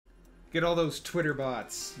Get all those Twitter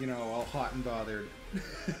bots, you know, all hot and bothered.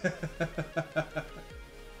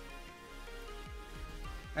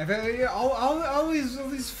 I've had, all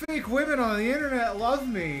these fake women on the internet love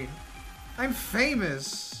me. I'm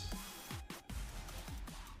famous.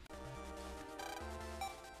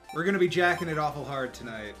 We're gonna be jacking it awful hard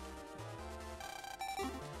tonight.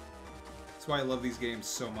 That's why I love these games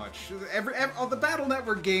so much. All the Battle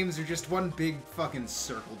Network games are just one big fucking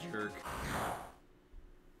circle jerk.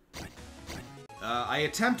 I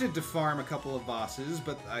attempted to farm a couple of bosses,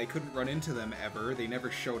 but I couldn't run into them ever. They never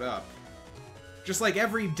showed up. Just like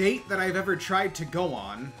every date that I've ever tried to go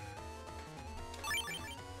on.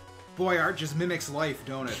 Boy, art just mimics life,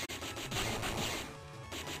 don't it?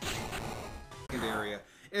 Area.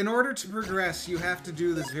 In order to progress, you have to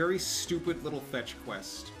do this very stupid little fetch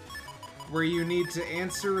quest, where you need to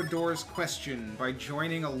answer a door's question by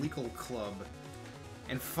joining a legal club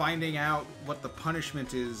and finding out what the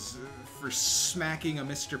punishment is for smacking a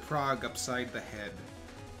Mr. Prog upside the head.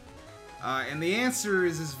 And the answer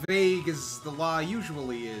is as vague as the law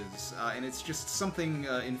usually is, and it's just something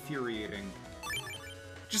infuriating.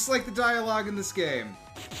 Just like the dialogue in this game.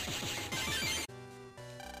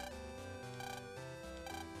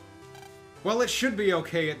 Well, it should be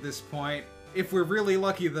okay at this point. If we're really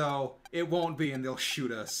lucky, though, it won't be and they'll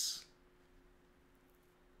shoot us.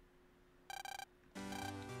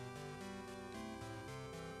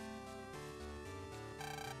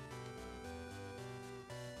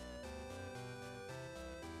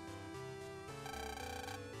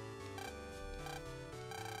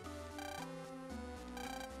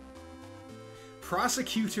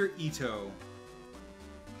 Prosecutor Ito.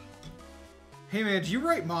 Hey man, do you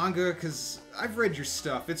write manga? Cause I've read your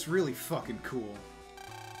stuff. It's really fucking cool.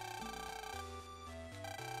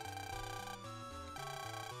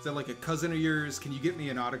 Is that like a cousin of yours? Can you get me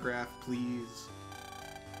an autograph, please?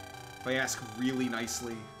 If I ask really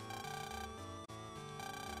nicely.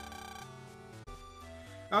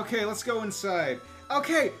 Okay, let's go inside.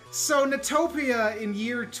 Okay, so Natopia in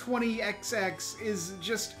year 20XX is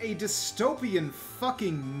just a dystopian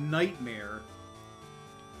fucking nightmare.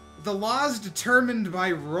 The laws determined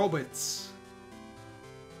by robots.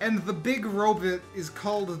 And the big robot is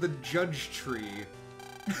called the Judge Tree.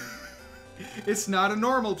 It's not a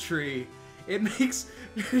normal tree. It makes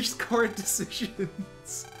court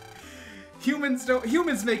decisions.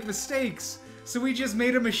 Humans make mistakes, so we just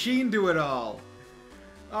made a machine do it all.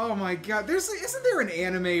 Oh my god, isn't there an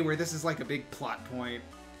anime where this is like a big plot point?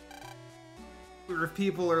 Where if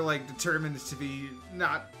people are like determined to be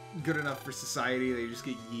not good enough for society, they just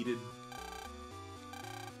get yeeted.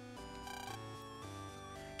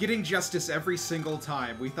 Getting justice every single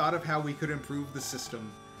time, we thought of how we could improve the system.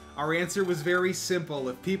 Our answer was very simple.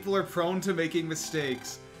 If people are prone to making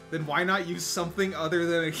mistakes, then why not use something other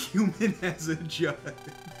than a human as a judge?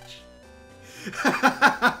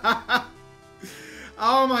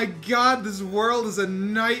 Oh my god, this world is a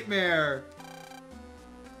nightmare!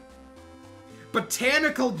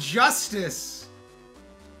 Botanical justice!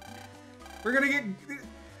 We're gonna get...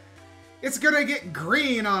 It's gonna get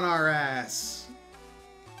green on our ass!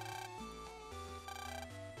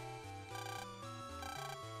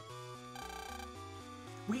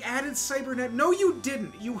 We added Cybernet. No, you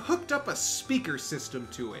didn't! You hooked up a speaker system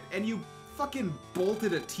to it, and you fucking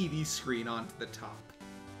bolted a TV screen onto the top.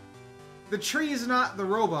 The tree is not the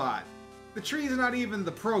robot. The tree is not even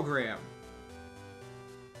the program.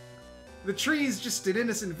 The tree is just an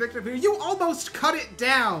innocent victim here. You almost cut it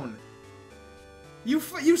down! You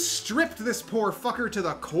stripped this poor fucker to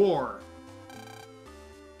the core.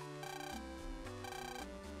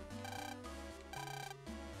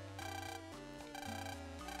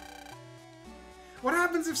 What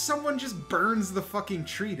happens if someone just burns the fucking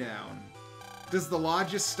tree down? Does the law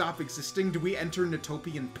just stop existing? Do we enter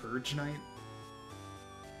Natopian Purge Night?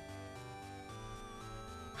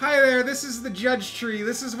 Hi there, this is the Judge Tree.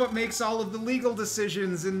 This is what makes all of the legal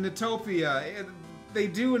decisions in Natopia. They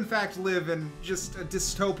do, in fact, live in just a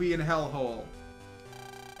dystopian hellhole.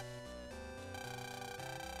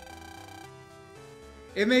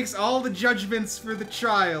 It makes all the judgments for the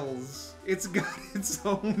trials. It's got its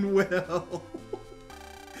own will.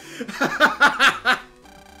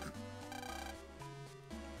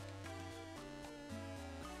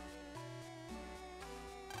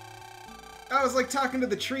 I was like talking to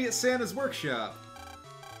the tree at Santa's workshop.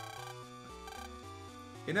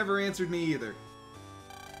 It never answered me either.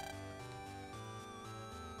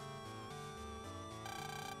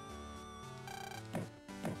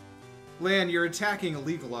 Lan, you're attacking a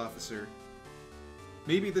legal officer.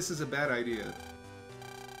 Maybe this is a bad idea.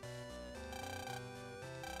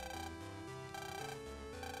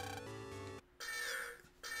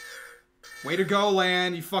 Way to go,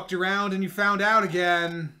 Lan. You fucked around and you found out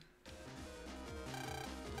again.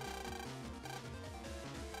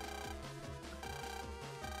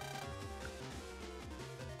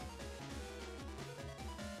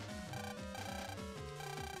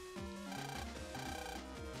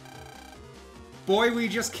 Boy, we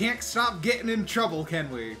just can't stop getting in trouble,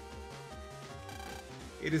 can we?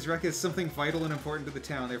 It is recognized as something vital and important to the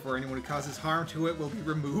town, therefore anyone who causes harm to it will be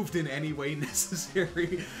removed in any way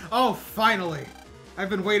necessary. Oh, finally! I've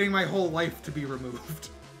been waiting my whole life to be removed.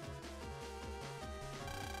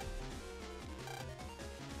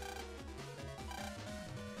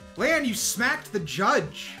 Lan, you smacked the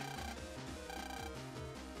judge!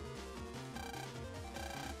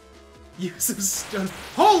 Use of stun.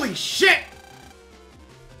 Holy shit!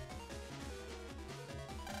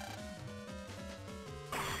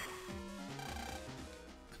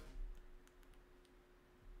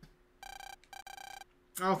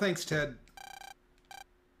 Oh, thanks, Ted.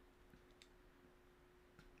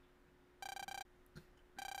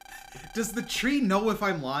 Does the tree know if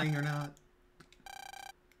I'm lying or not?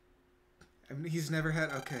 I mean, he's never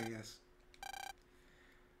had... Okay, yes.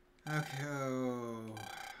 Okay,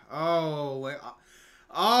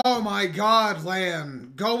 oh my god,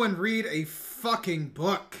 Lan! Go and read a fucking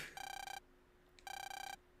book!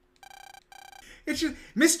 It's just...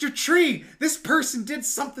 Mr. Tree! This person did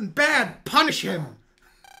something bad! Punish him!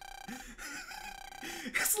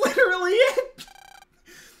 It's literally it!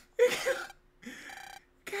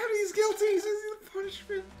 Cavity's guilty! He says the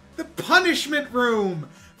punishment... The punishment room!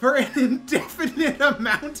 For an indefinite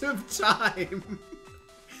amount of time!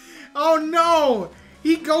 Oh no!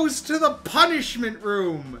 He goes to the punishment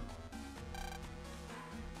room!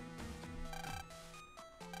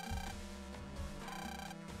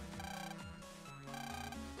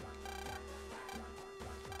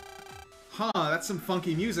 Huh, that's some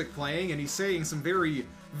funky music playing, and he's saying some very,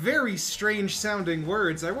 very strange sounding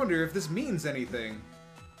words. I wonder if this means anything.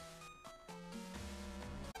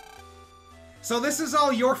 So this is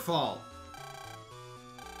all your fault.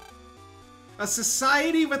 A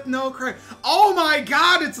society with no crime. Oh my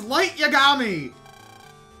god, it's Light Yagami!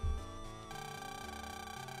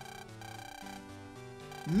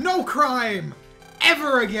 No crime!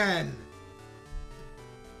 Ever again!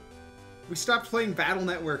 We stopped playing Battle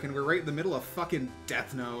Network and we're right in the middle of fucking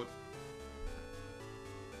Death Note.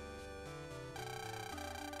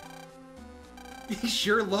 He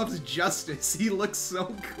sure loves justice. He looks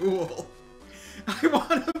so cool. I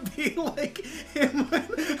want to be like him.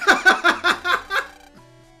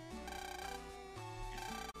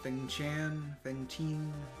 Feng-chan,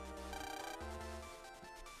 Feng-teen.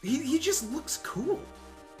 He just looks cool.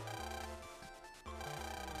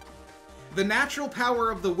 The natural power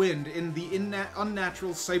of the wind in the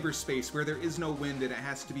unnatural cyberspace where there is no wind and it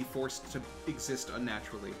has to be forced to exist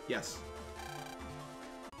unnaturally. Yes.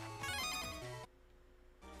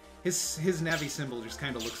 His Navi symbol just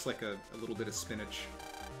kind of looks like a little bit of spinach.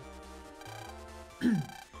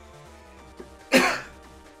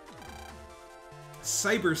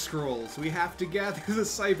 Cyber Scrolls. We have to gather the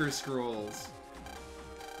Cyber Scrolls.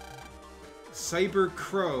 Cyber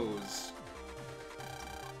Crows.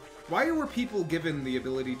 Why were people given the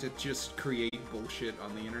ability to just create bullshit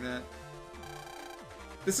on the internet?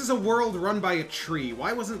 This is a world run by a tree.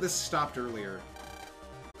 Why wasn't this stopped earlier?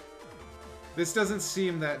 This doesn't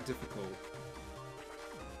seem that difficult.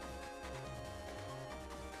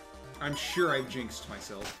 I'm sure I've jinxed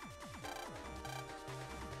myself.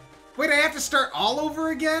 Wait, I have to start all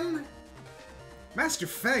over again? Master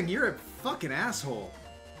Feng, you're a fucking asshole.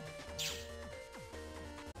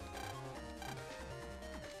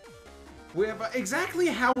 Exactly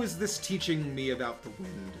how is this teaching me about the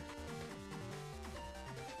wind?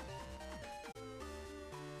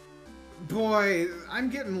 Boy, I'm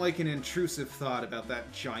getting like an intrusive thought about that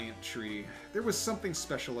giant tree. There was something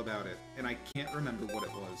special about it, and I can't remember what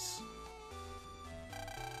it was.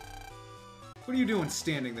 What are you doing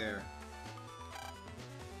standing there?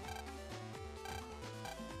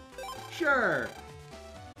 Sure.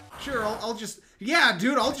 Sure, I'll just... Yeah,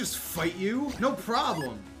 dude, I'll just fight you. No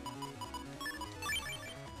problem.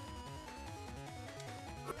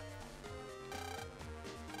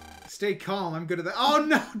 Stay calm, I'm good at that. Oh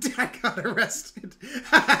no, Dad got arrested.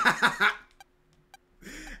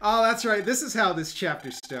 Oh, that's right, this is how this chapter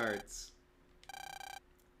starts.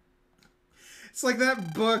 It's like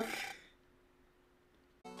that book.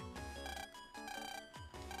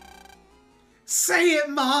 Say it,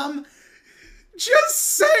 Mom! Just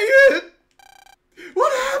say it!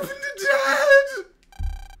 What happened to Dad?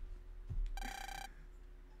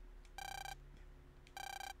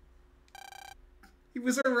 He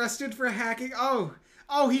was arrested for hacking. Oh,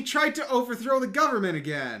 he tried to overthrow the government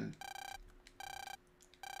again.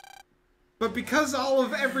 But because all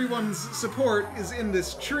of everyone's support is in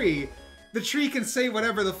this tree, the tree can say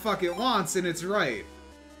whatever the fuck it wants and it's right.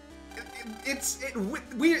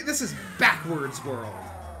 This is backwards world.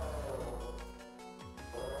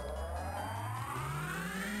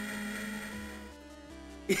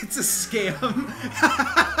 It's a scam.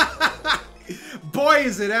 Boy,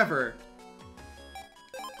 is it ever.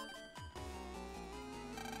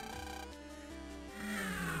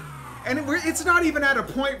 And it's not even at a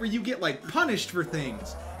point where you get, like, punished for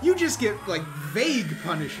things. You just get, like, vague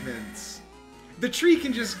punishments. The tree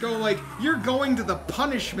can just go, like, you're going to the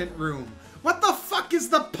punishment room. What the fuck is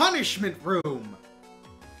the punishment room?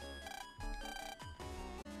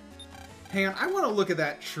 Hang on, I want to look at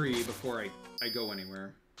that tree before I go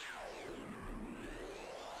anywhere.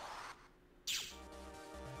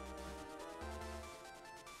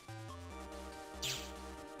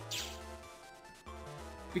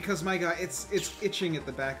 Because, my God, it's itching at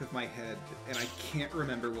the back of my head, and I can't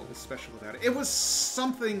remember what was special about it. It was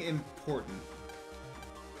something important.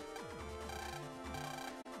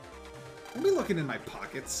 Let me looking in my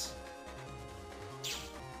pockets.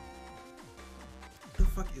 What the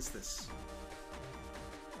fuck is this?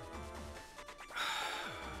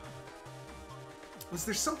 Was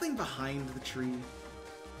there something behind the tree?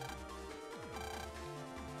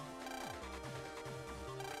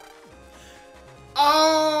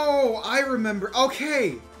 Oh, I remember.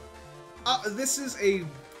 Okay. This is a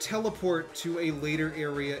teleport to a later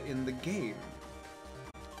area in the game.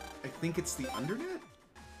 I think it's the Undernet?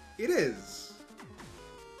 It is.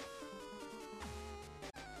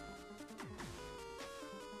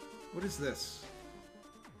 What is this?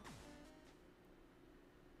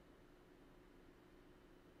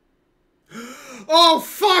 Oh,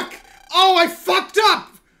 fuck! Oh, I fucked up!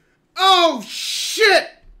 Oh, shit!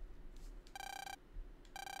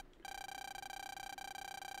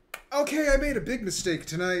 Okay, I made a big mistake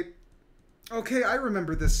tonight. Okay, I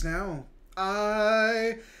remember this now.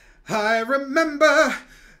 I remember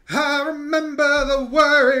the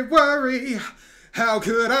worry. How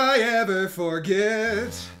could I ever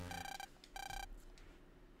forget?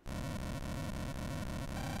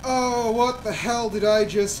 Oh, what the hell did I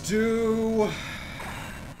just do?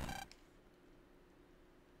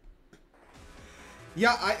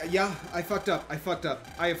 Yeah, I fucked up. I fucked up.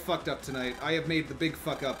 I have fucked up tonight. I have made the big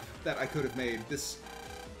fuck up that I could have made.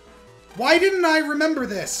 Why didn't I remember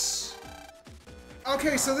this?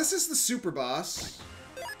 Okay, so this is the super boss.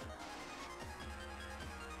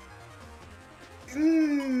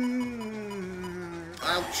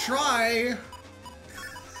 I'll try.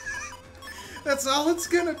 That's all it's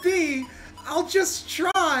gonna be. I'll just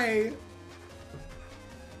try.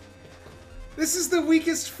 This is the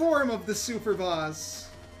weakest form of the super boss.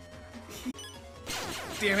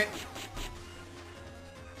 Damn it.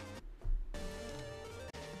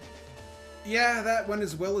 Yeah, that went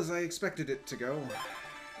as well as I expected it to go.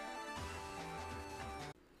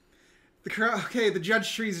 Okay, the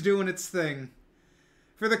judge tree's doing its thing.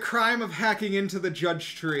 For the crime of hacking into the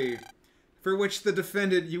judge tree, for which the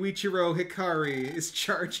defendant, Yuichiro Hikari, is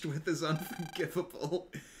charged with as unforgivable.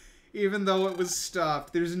 Even though it was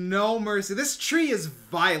stopped. There's no mercy. This tree is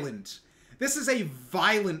violent. This is a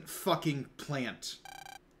violent fucking plant.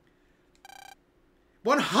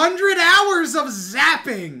 100 hours of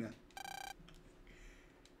zapping!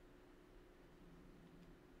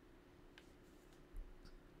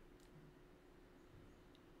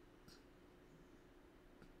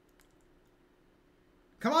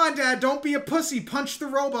 Come on, Dad, don't be a pussy. Punch the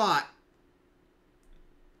robot.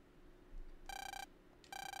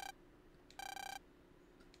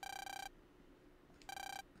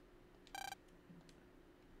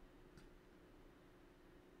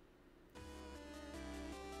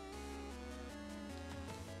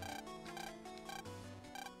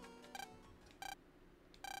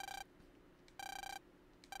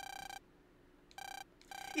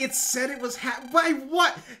 It said it was Why,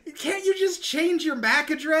 what? Can't you just change your MAC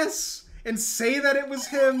address and say that it was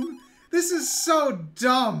him? This is so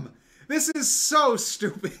dumb. This is so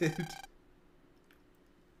stupid.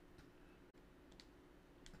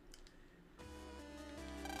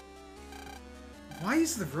 Why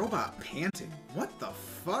is the robot panting? What the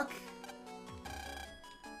fuck?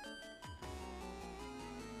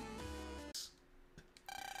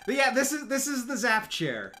 But yeah, this is the zap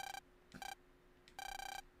chair.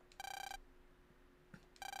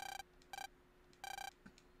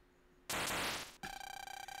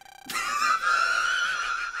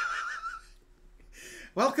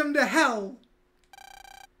 Welcome to hell.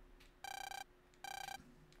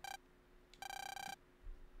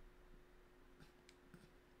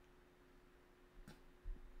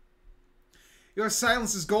 Your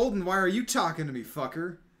silence is golden. Why are you talking to me,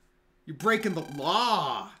 fucker? You're breaking the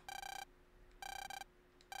law.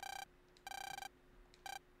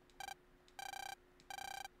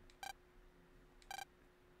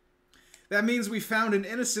 That means we found an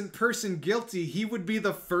innocent person guilty. He would be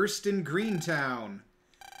the first in Greentown.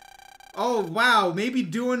 Oh, wow. Maybe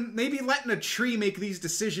letting a tree make these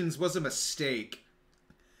decisions was a mistake.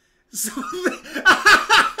 So,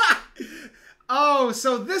 oh,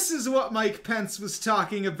 so this is what Mike Pence was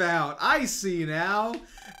talking about. I see now.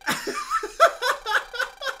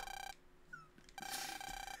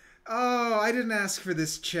 Oh, I didn't ask for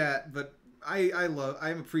this chat, but I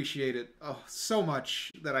appreciate it. Oh, so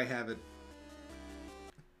much that I have it.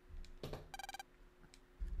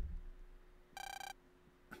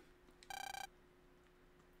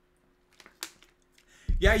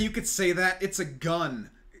 Yeah, you could say that. It's a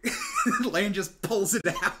gun. Lane just pulls it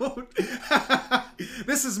out.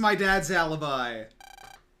 This is my dad's alibi.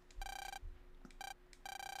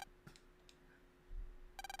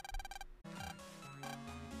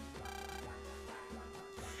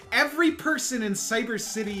 Every person in Cyber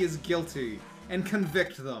City is guilty, and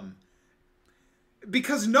convict them.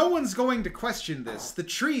 Because no one's going to question this. The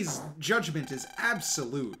tree's judgment is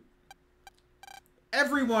absolute.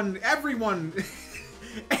 Everyone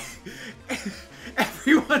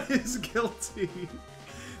is guilty.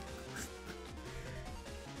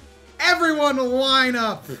 Everyone line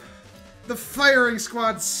up! The firing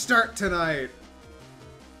squads start tonight.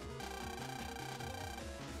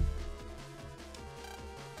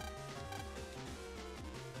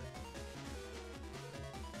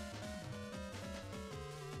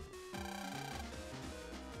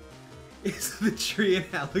 Is the tree an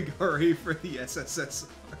allegory for the SSSR?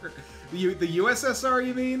 The USSR,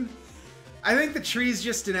 you mean? I think the tree's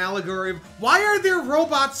just an allegory of... Why are there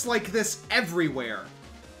robots like this everywhere?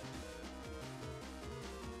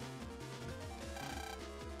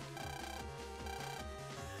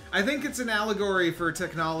 I think it's an allegory for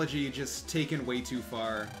technology just taken way too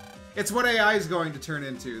far. It's what AI is going to turn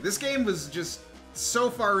into. This game was just so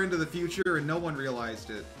far into the future and no one realized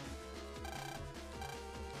it.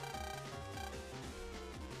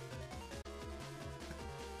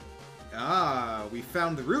 Ah, we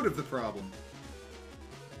found the root of the problem.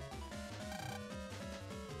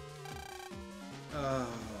 Oh,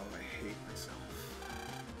 I hate myself.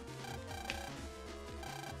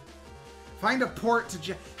 Find a port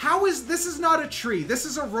to How is... This is not a tree. This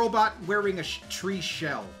is a robot wearing a tree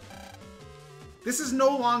shell. This is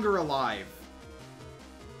no longer alive.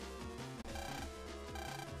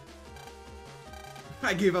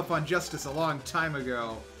 I gave up on justice a long time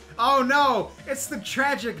ago. Oh no! It's the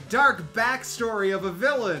tragic, dark backstory of a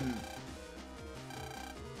villain!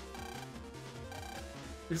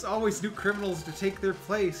 There's always new criminals to take their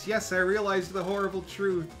place. Yes, I realized the horrible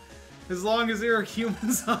truth. As long as there are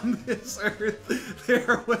humans on this earth,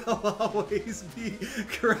 there will always be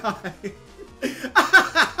crime.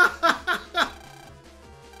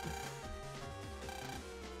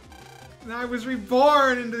 And I was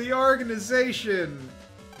reborn into the organization.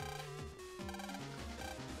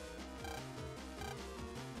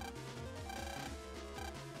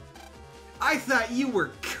 I thought you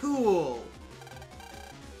were cool.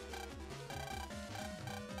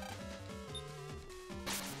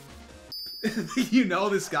 You know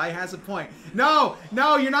this guy has a point. No,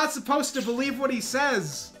 no, you're not supposed to believe what he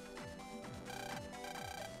says.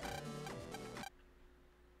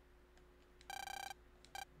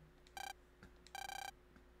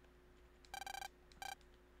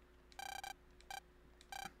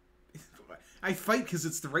 I fight because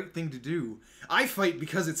it's the right thing to do. I fight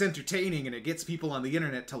because it's entertaining and it gets people on the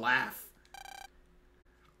internet to laugh.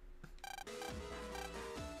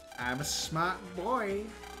 I'm a smart boy.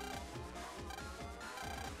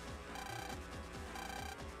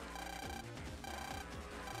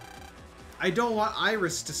 I don't want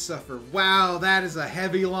Iris to suffer. Wow, that is a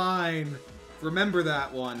heavy line. Remember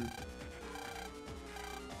that one.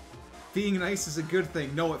 Being nice is a good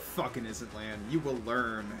thing. No, it fucking isn't, Lan. You will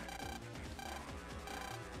learn.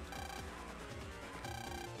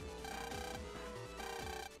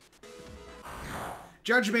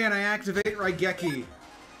 Judge Man, I activate Raigeki.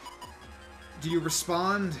 Do you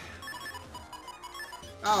respond?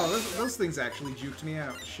 Oh, those things actually juked me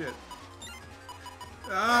out. Shit.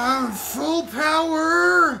 Full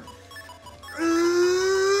power!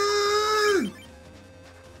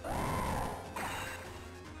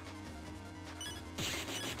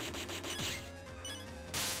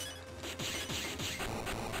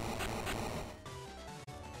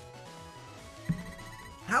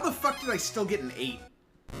 How the fuck did I still get an 8?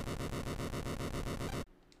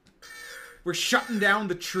 We're shutting down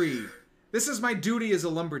the tree. This is my duty as a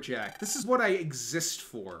lumberjack. This is what I exist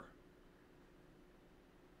for.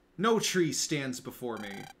 No tree stands before me.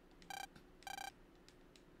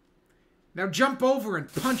 Now jump over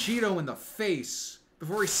and punch Ito in the face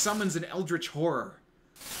before he summons an eldritch horror.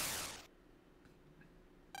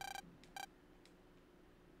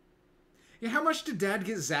 Yeah, how much did Dad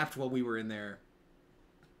get zapped while we were in there?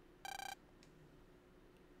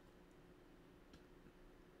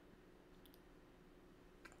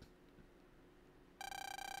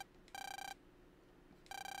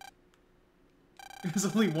 There's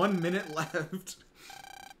only 1 minute left.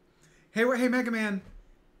 Hey, Mega Man.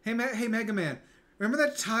 Hey, Mega Man. Remember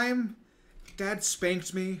that time Dad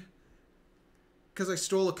spanked me because I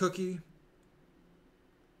stole a cookie?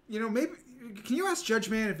 You know, maybe... Can you ask Judge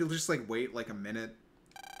Man if he'll just, like, wait, like, a minute?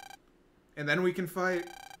 And then we can fight?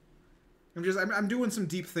 I'm doing some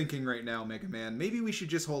deep thinking right now, Mega Man. Maybe we should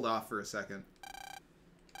just hold off for a second.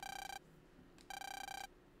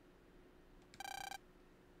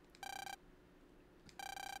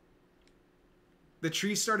 The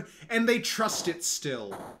tree started... And they trust it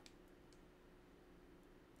still.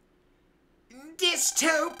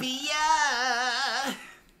 Dystopia!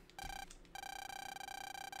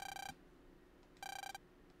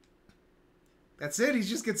 That's it? He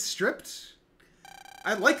just gets stripped?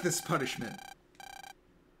 I like this punishment.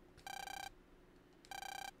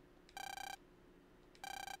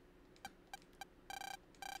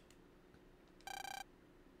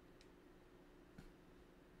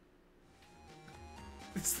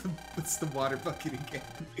 It's the water bucket again.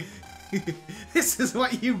 This is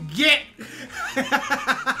what you get!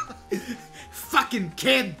 Fucking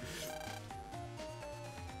kid!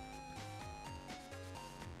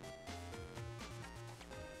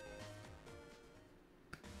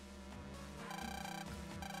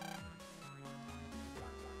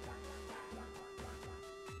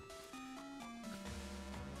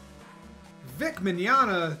 Vic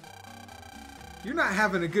Mignogna, you're not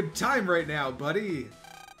having a good time right now, buddy.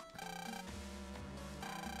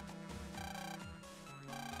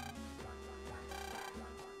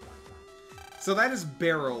 So that is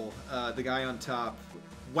Beryl, the guy on top.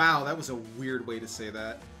 Wow, that was a weird way to say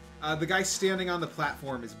that. The guy standing on the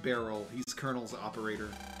platform is Beryl. He's Colonel's operator.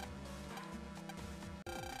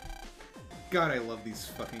 God, I love these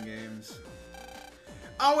fucking games.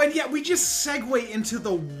 Oh, and yeah, we just segue into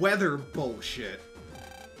the weather bullshit.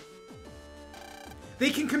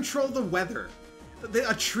 They can control the weather.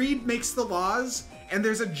 A tree makes the laws, and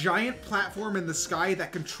there's a giant platform in the sky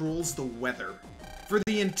that controls the weather for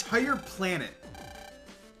the entire planet.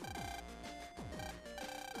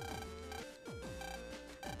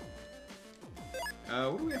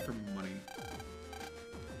 What do we have for money?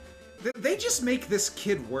 They just make this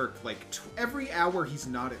kid work, like, every hour he's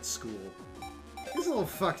not at school. He's a little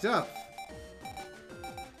fucked up.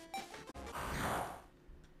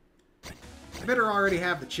 I better already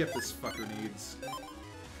have the chip this fucker needs.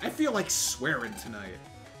 I feel like swearing tonight.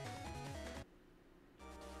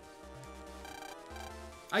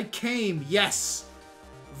 I came, yes!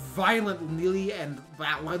 Violently and...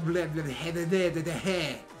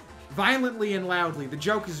 Violently and loudly. The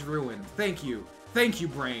joke is ruined. Thank you. Thank you,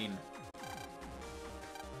 brain.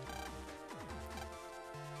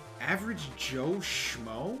 Average Joe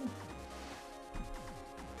Schmo?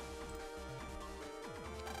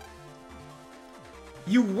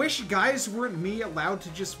 You wish guys weren't me allowed to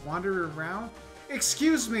just wander around?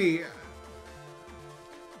 Excuse me.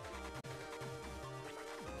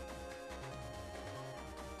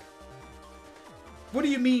 What do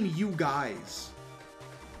you mean, you guys?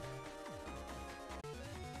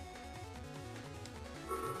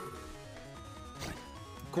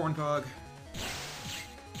 Corn Pog.